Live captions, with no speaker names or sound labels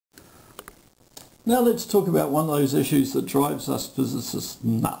Now let's talk about one of those issues that drives us physicists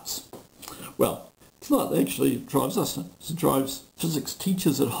nuts. Well, it's not actually drives us nuts, it drives physics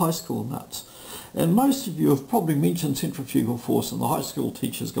teachers at high school nuts. And most of you have probably mentioned centrifugal force, and the high school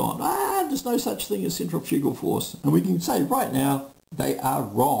teacher's gone, there's no such thing as centrifugal force. And we can say right now, they are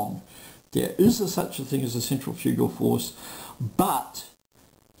wrong. There is such a thing as a centrifugal force, but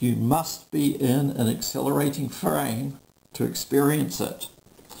you must be in an accelerating frame to experience it.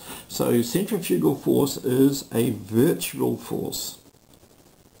 So centrifugal force is a virtual force.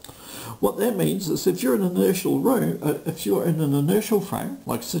 What that means is if you're in an inertial room, if you're in an inertial frame,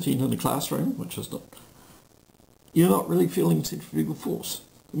 like sitting in a classroom, which is not, you're not really feeling centrifugal force.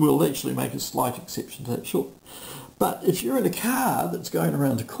 We'll actually make a slight exception to that short. But if you're in a car that's going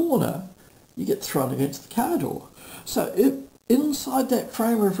around a corner, you get thrown against the car door. So if inside that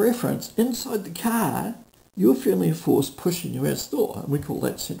frame of reference, inside the car, you're feeling a force pushing you out the door, and we call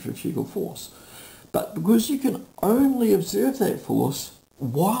that centrifugal force. But because you can only observe that force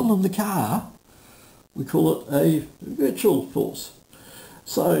while in the car, we call it a virtual force.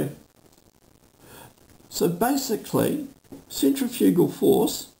 So basically, centrifugal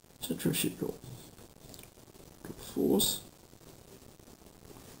force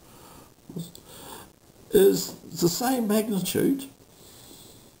is the same magnitude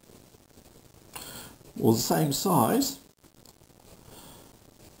or the same size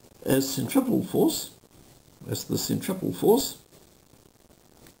as centrifugal force, as the centrifugal force,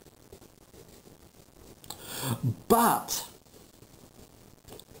 but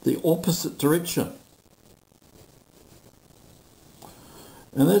the opposite direction.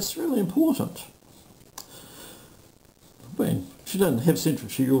 And that's really important. I mean, if you don't have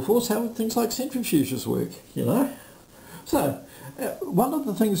centrifugal force, how would things like centrifuges work, you know? So, one of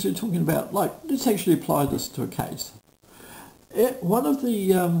the things we're talking about, like, let's actually apply this to a case. One of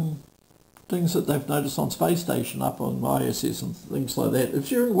the things that they've noticed on space station up on ISS and things like that,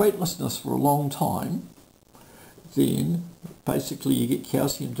 if you're in weightlessness for a long time, then basically you get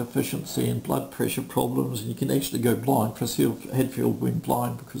calcium deficiency and blood pressure problems, and you can actually go blind. Chris Hadfield went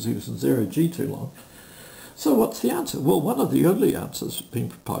blind because he was in 0G too long. So what's the answer? Well, one of the early answers being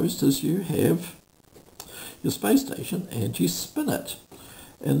proposed is you have your space station and you spin it,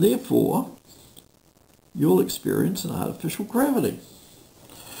 and therefore you'll experience an artificial gravity,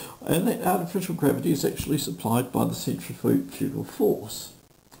 and that artificial gravity is actually supplied by the centrifugal force.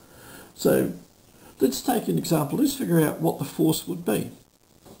 So let's take an example. Let's figure out what the force would be.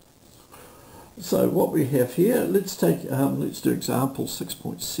 So what we have here, let's do example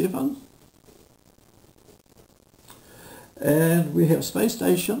 6.7, and we have space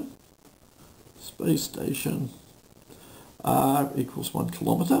station R equals 1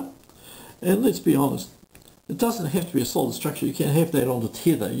 kilometre, and let's be honest, it doesn't have to be a solid structure. You can have that on the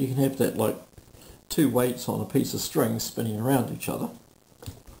tether. You can have that like two weights on a piece of string spinning around each other.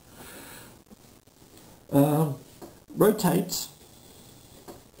 Rotates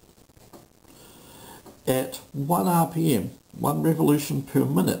at 1 RPM, 1 revolution per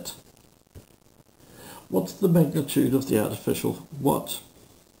minute. What's the magnitude of the artificial? What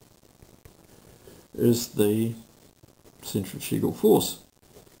is the centrifugal force?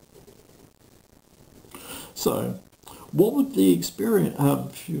 So, what would the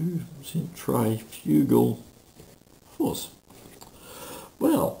centrifugal force?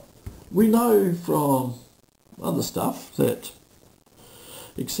 Well, we know from other stuff that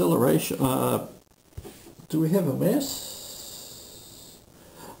acceleration, do we have a mass?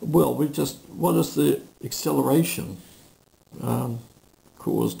 Well, what is the acceleration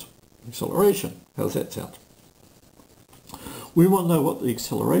caused acceleration? How does that sound? We want to know what the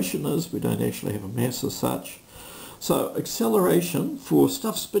acceleration is. We don't actually have a mass as such. So acceleration for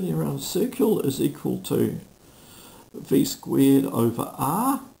stuff spinning around a circle is equal to v squared over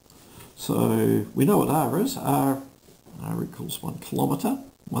r. So we know what r is. R equals 1 kilometre,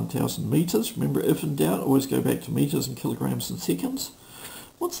 1,000 metres. Remember, if in doubt, always go back to metres and kilograms and seconds.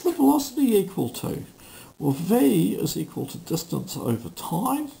 What's the velocity equal to? Well, v is equal to distance over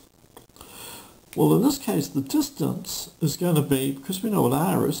time. Well, in this case, the distance is going to be, because we know what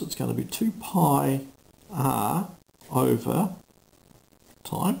r is, it's going to be 2 pi r over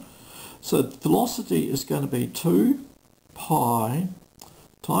time. So the velocity is going to be 2 pi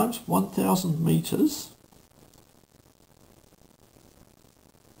times 1,000 metres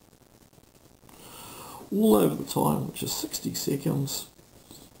all over the time, which is 60 seconds.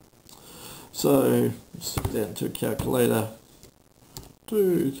 So let's stick that into a calculator.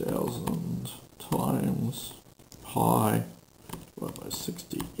 2,000 times pi divided by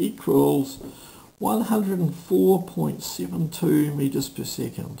 60 equals 104.72 meters per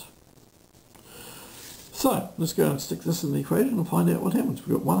second. So let's go and stick this in the equation and find out what happens.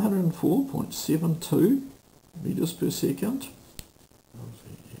 We've got 104.72 meters per second.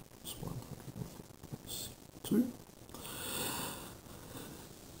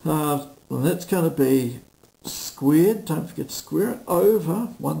 And that's going to be squared, don't forget to square it, over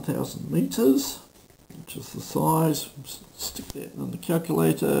 1,000 meters, which is the size. Stick that in the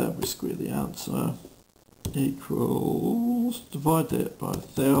calculator, we square the answer, equals, divide that by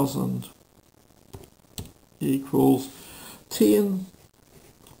 1,000, equals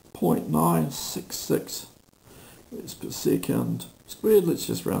 10.966 meters per second squared. Let's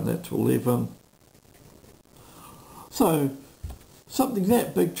just round that to 11. So something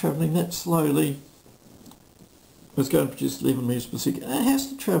that big travelling that slowly is going to produce 11 meters per second. And it has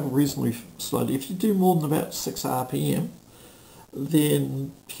to travel reasonably slowly. If you do more than about 6 RPM,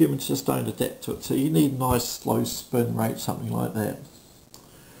 then humans just don't adapt to it. So you need a nice slow spin rate, something like that.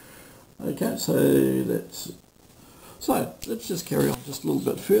 Okay, so let's just carry on just a little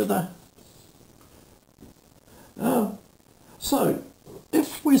bit further. So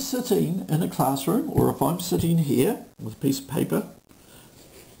if we're sitting in a classroom, or if I'm sitting here with a piece of paper,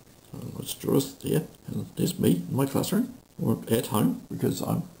 let's draw us there, and there's me in my classroom, or at home, because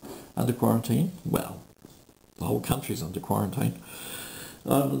I'm under quarantine. Well, the whole country's under quarantine.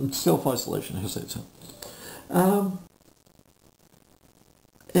 Self-isolation, how's that sound?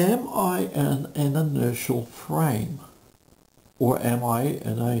 Am I in an inertial frame, or am I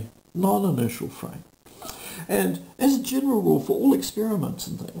in a non-inertial frame? And as a general rule, for all experiments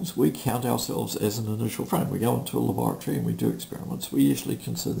and things, we count ourselves as an inertial frame. We go into a laboratory and we do experiments. We usually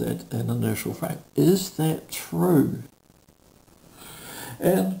consider that an inertial frame. Is that true?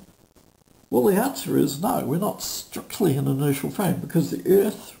 And, well, the answer is no. We're not strictly an inertial frame because the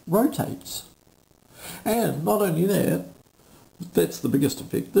Earth rotates. And not only that, that's the biggest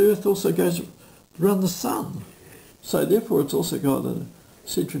effect. The Earth also goes around the Sun. So therefore it's also got a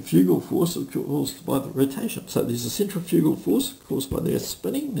centrifugal force caused by the rotation. So there's a centrifugal force caused by the Earth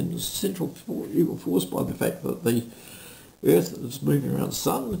spinning, and there's a centrifugal force by the fact that the Earth is moving around the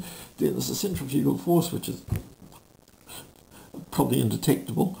Sun. Then there's a centrifugal force which is probably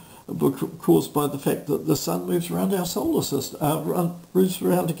indetectable, but caused by the fact that the Sun moves around our solar system, moves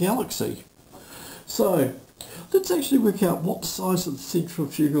around a galaxy. So let's actually work out what the size of the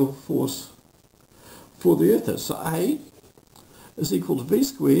centrifugal force for the Earth is. So A is equal to V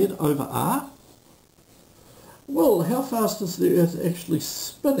squared over R. Well, how fast is the Earth actually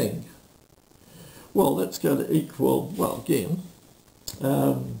spinning? Well, that's going to equal, well, again,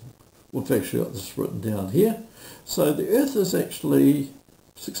 we've actually got this written down here. So the Earth is actually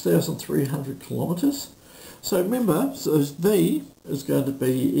 6,300 kilometres. So remember, so V is going to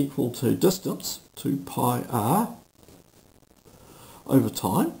be equal to distance, 2 pi R, over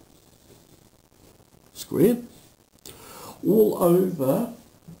time, squared, all over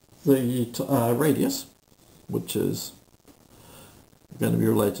the radius, which is going to be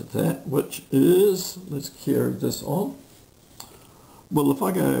related to that, which is, let's carry this on. Well, if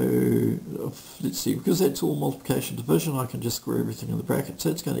I go, let's see, because that's all multiplication division, I can just square everything in the bracket.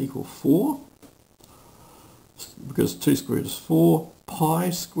 So it's going to equal 4, because 2 squared is 4, pi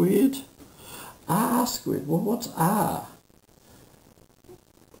squared, R squared. Well, what's R?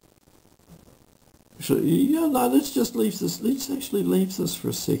 Yeah, no, let's just leave this. Let's actually leave this for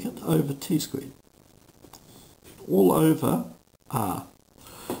a second over T squared. All over R.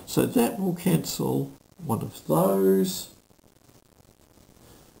 So that will cancel one of those.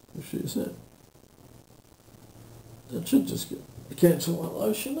 Which is it? That should just cancel one of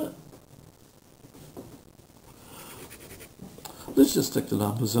those, shouldn't it? Let's just stick the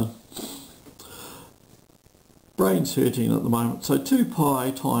numbers in. Brain's hurting at the moment. So 2 pi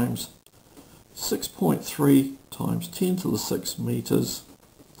times 6.3 times 10 to the 6 meters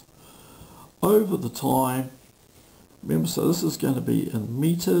over the time. Remember, so this is going to be in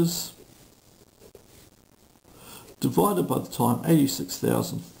meters, divided by the time,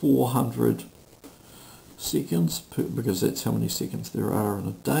 86,400 seconds, because that's how many seconds there are in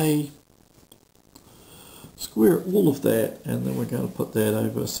a day. Square all of that, and then we're going to put that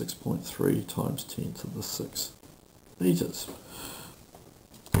over 6.3 times 10 to the 6 meters.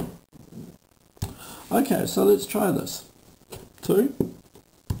 Okay, so let's try this. 2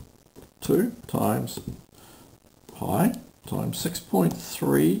 times pi times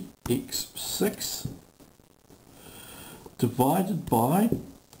 6.3 x 6 divided by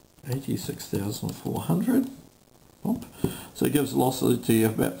 86,400. So it gives velocity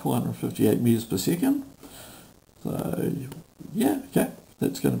of about 458 meters per second. So yeah, okay,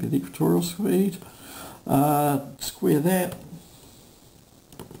 that's going to be the equatorial speed. Square that.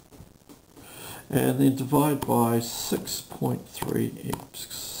 and then divide by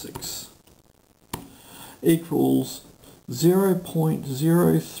 6.3x6 equals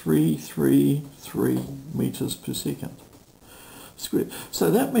 0.0333 meters per second squared. So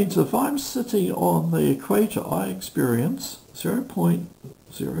that means if I'm sitting on the equator, I experience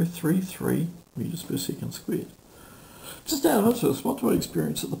 0.033 meters per second squared. Just out of interest, what do I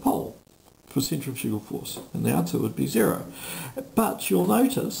experience at the pole for centrifugal force? And the answer would be 0. But you'll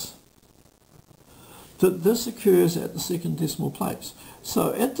notice that this occurs at the second decimal place.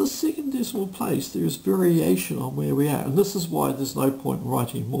 So at the second decimal place there is variation on where we are, and this is why there's no point in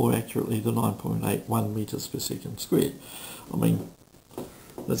writing more accurately than 9.81 meters per second squared. I mean,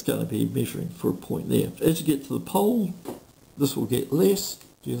 that's going to be measuring for a point there. As you get to the pole, this will get less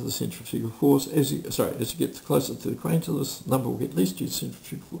due to the centrifugal force. As you get closer to the equator, this number will get less due to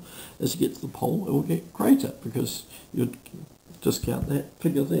centrifugal force. As you get to the pole, it will get greater because you'd discount that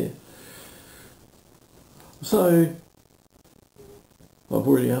figure there. So I've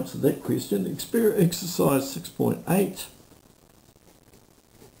already answered that question. Exercise 6.8.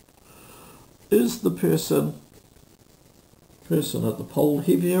 Is the person at the pole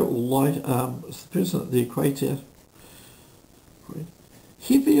heavier or lighter? Is the person at the equator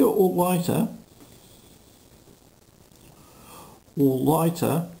heavier or lighter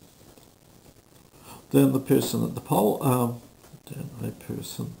than the person at the pole? Than a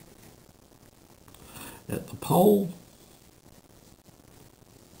person at the pole.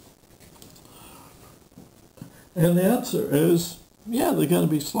 And the answer is, yeah, they're going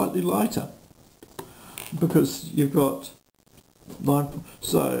to be slightly lighter because you've got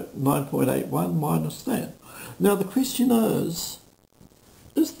 9.81 minus that. Now the question is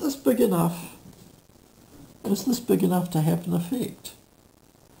this big enough? Is this big enough to have an effect?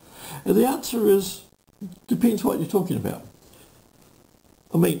 And the answer is, depends what you're talking about.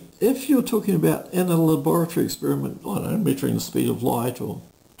 I mean, if you're talking about in a laboratory experiment, I don't know, measuring the speed of light or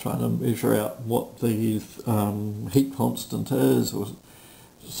trying to measure out what the heat constant is or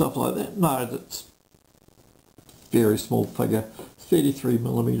stuff like that, no, that's a very small figure. 33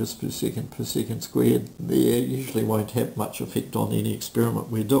 millimeters per second squared. They usually won't have much effect on any experiment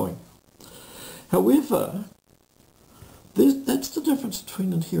we're doing. However, that's the difference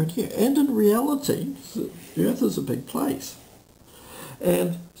between here and here. And in reality, the Earth is a big place.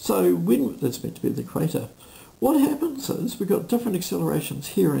 And so when that's meant to be the equator, what happens is we've got different accelerations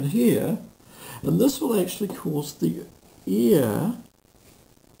here and here, and this will actually cause the air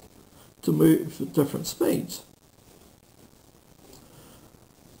to move at different speeds.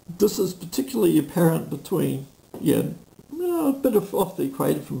 This is particularly apparent between, a bit off the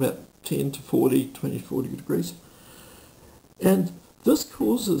equator from about 10 to 40, 20 to 40 degrees. And this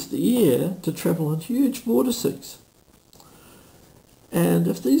causes the air to travel in huge vortices. And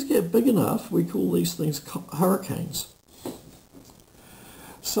if these get big enough, we call these things hurricanes.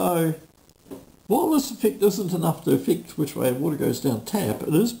 So while this effect isn't enough to affect which way water goes down tap,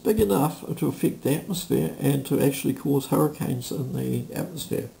 it is big enough to affect the atmosphere and to actually cause hurricanes in the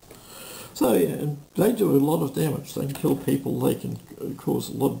atmosphere. So yeah, and they do a lot of damage. They can kill people, they can cause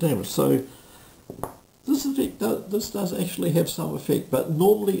a lot of damage. So this does actually have some effect, but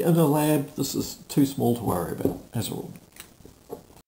normally in a lab this is too small to worry about as a rule.